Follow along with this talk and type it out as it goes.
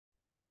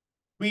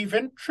We've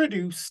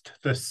introduced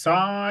the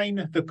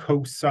sine, the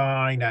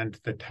cosine, and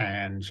the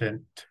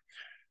tangent.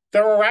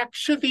 There are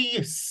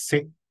actually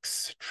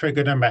 6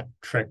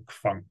 trigonometric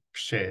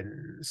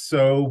functions,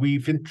 so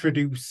we've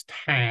introduced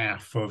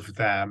half of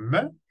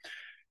them.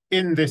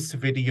 In this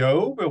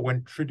video, we'll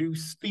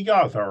introduce the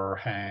other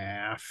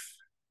half.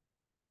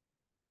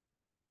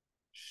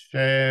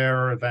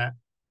 Share that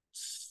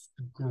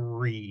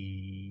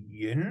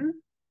screen.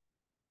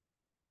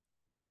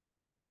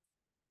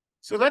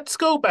 So let's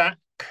go back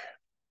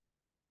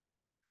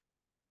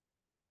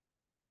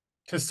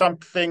to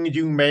something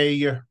you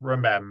may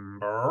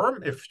remember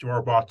if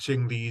you're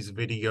watching these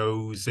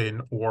videos in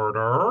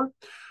order.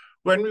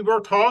 When we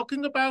were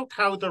talking about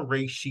how the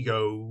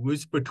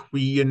ratios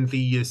between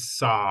these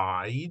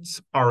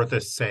sides are the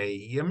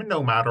same,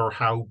 no matter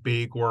how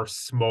big or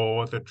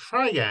small the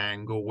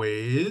triangle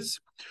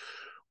is,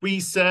 we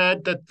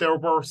said that there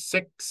were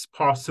 6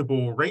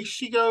 possible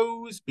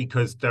ratios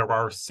because there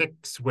are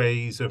 6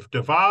 ways of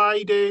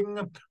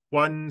dividing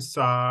one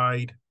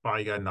side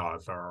by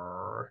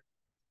another.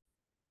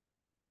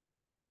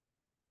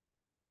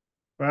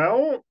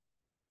 Well,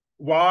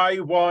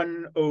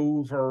 y1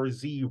 over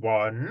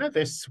z1,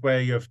 this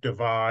way of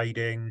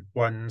dividing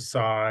one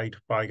side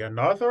by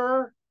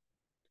another,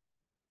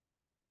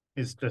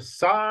 is the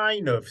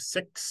sine of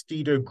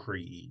 60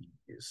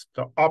 degrees.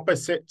 The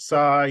opposite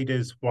side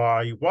is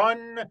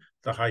y1,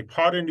 the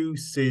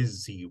hypotenuse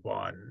is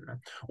z1.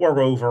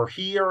 Or over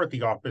here,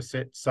 the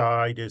opposite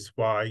side is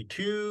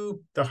y2,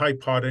 the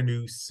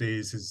hypotenuse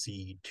is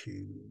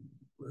z2.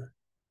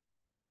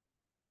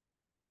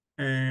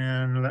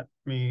 And let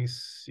me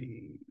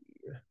see.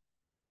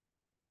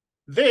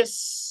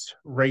 This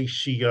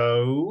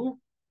ratio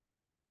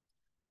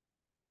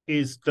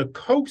is the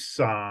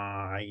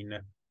cosine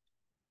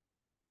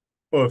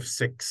of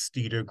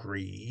 60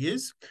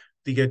 degrees,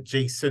 the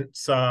adjacent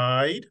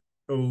side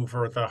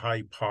over the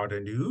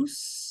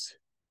hypotenuse.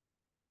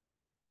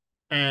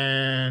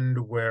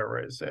 And where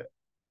is it?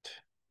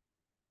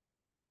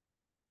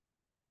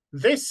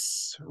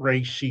 This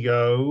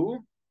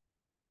ratio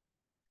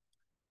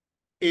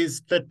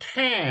is the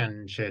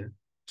tangent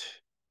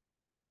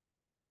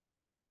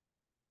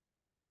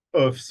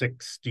of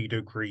 60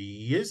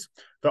 degrees,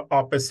 the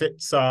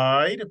opposite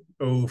side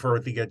over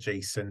the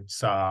adjacent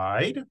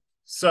side.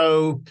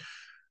 So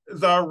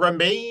the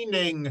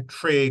remaining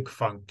trig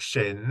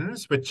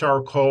functions, which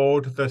are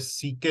called the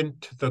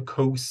secant, the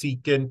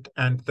cosecant,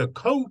 and the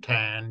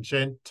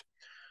cotangent,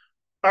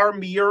 are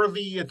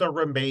merely the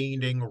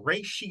remaining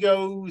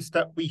ratios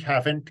that we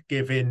haven't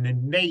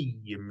given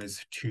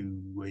names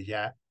to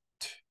yet.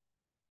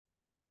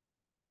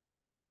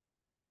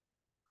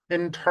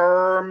 In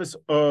terms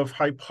of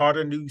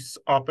hypotenuse,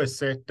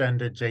 opposite,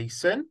 and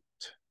adjacent,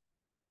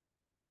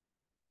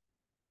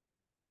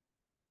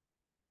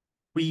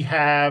 we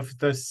have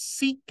the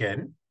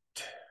secant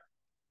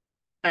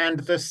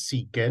and the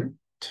secant,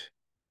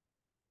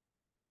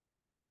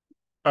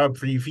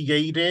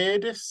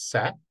 abbreviated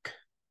sec,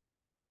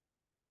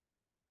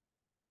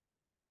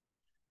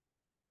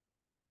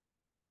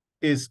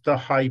 is the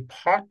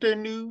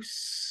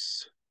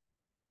hypotenuse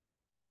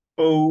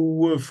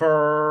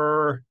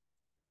over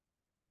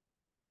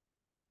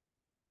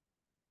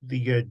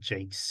the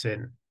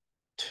adjacent.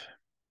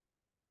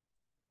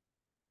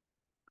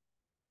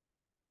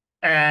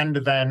 And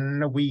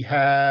then we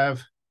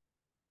have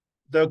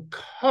the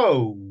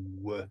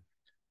cosecant.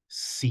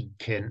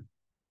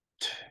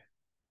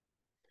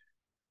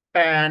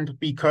 And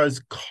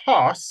because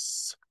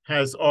cos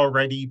has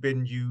already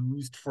been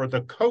used for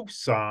the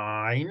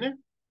cosine,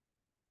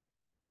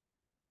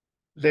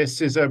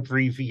 this is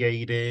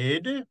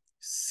abbreviated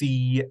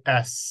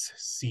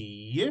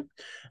CSC,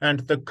 and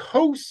the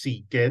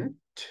cosecant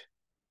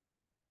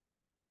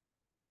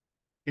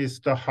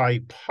is the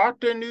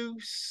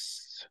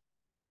hypotenuse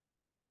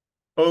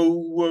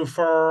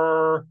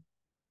over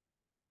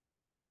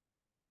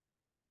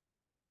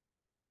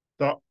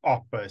the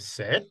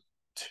opposite.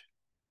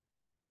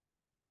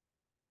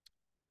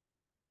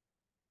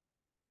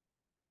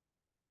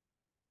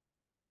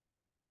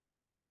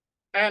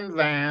 And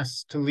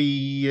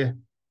lastly,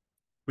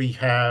 we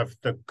have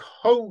the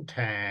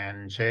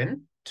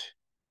cotangent.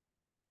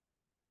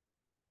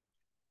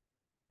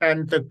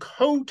 And the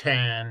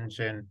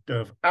cotangent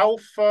of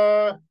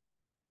alpha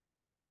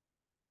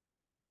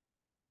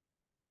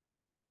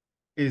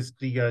is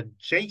the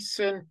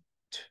adjacent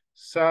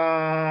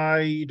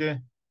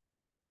side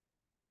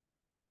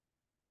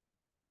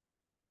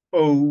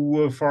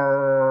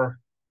over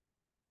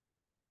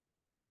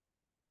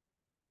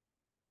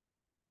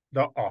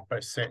the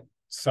opposite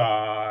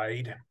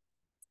side.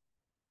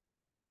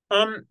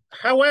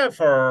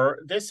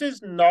 However, this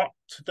is not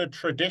the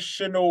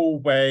traditional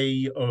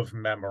way of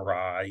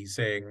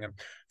memorizing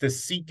the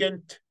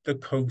secant, the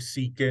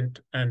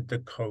cosecant, and the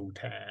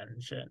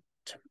cotangent.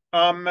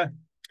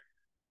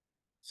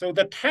 So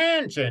the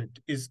tangent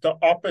is the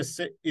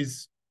opposite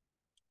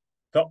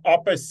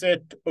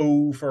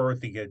over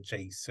the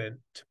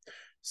adjacent.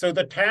 So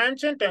the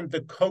tangent and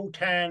the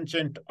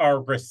cotangent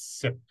are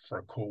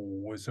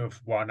reciprocals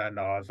of one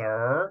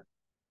another.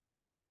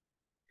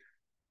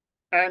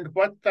 And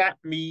what that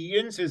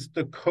means is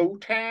the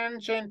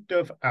cotangent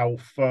of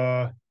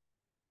alpha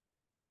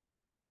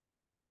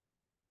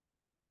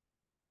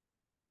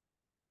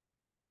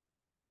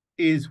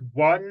is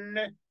 1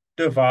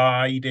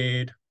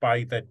 divided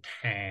by the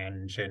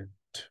tangent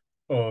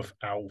of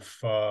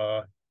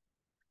alpha.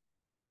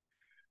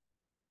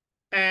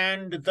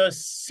 And the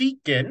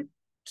secant,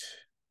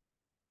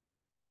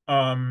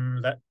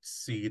 let's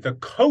see, the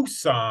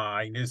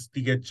cosine is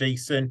the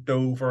adjacent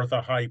over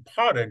the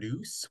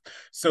hypotenuse.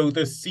 So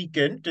the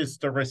secant is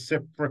the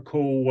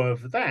reciprocal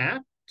of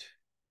that.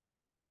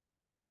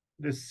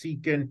 The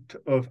secant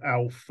of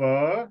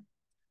alpha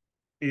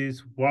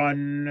is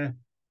 1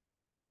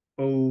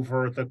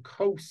 over the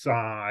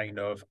cosine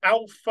of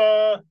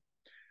alpha,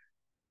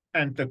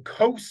 and the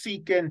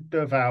cosecant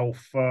of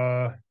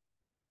alpha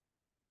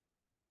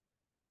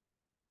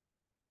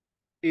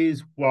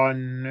is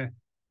 1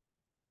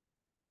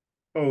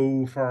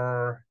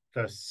 over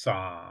the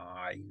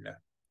sine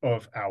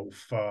of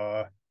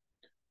alpha.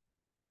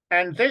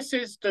 And this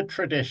is the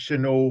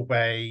traditional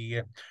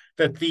way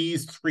that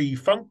these 3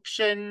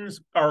 functions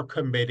are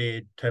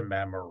committed to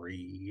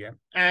memory.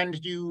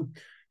 And you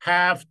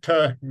have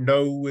to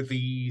know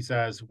these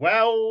as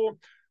well.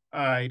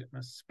 I'd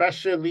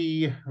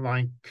especially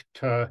like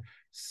to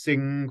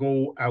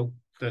single out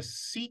the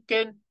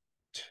secant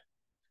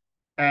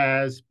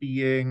as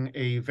being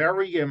a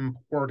very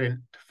important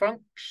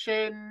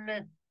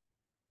function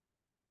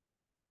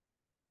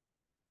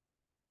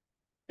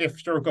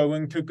if you're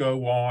going to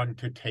go on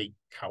to take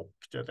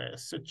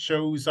calculus. It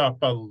shows up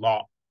a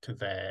lot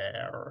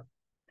there.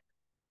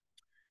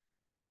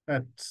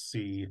 Let's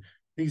see.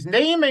 These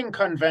naming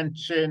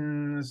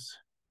conventions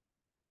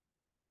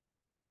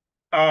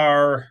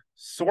are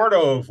sort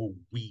of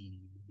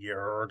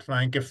weird.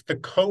 Like if the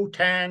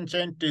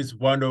cotangent is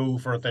 1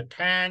 over the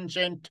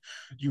tangent,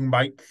 you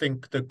might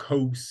think the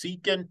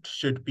cosecant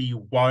should be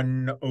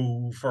 1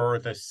 over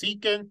the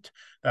secant.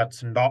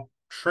 That's not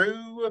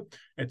true.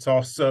 It's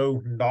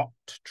also not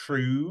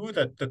true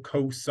that the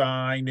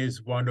cosine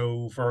is 1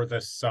 over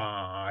the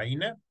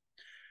sine.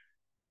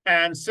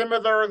 And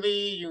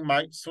similarly, you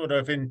might sort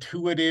of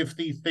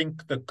intuitively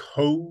think the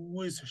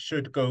cos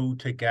should go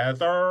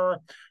together.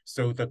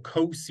 So the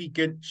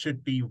cosecant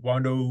should be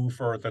 1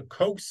 over the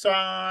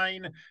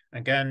cosine.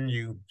 Again,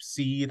 you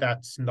see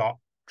that's not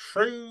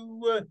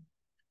true.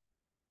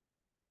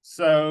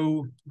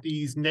 So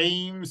these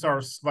names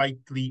are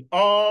slightly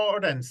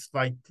odd and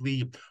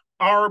slightly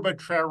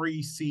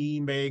arbitrary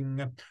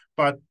seeming,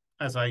 but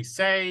as I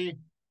say,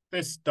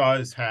 this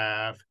does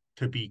have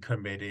to be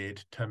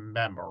committed to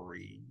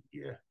memory.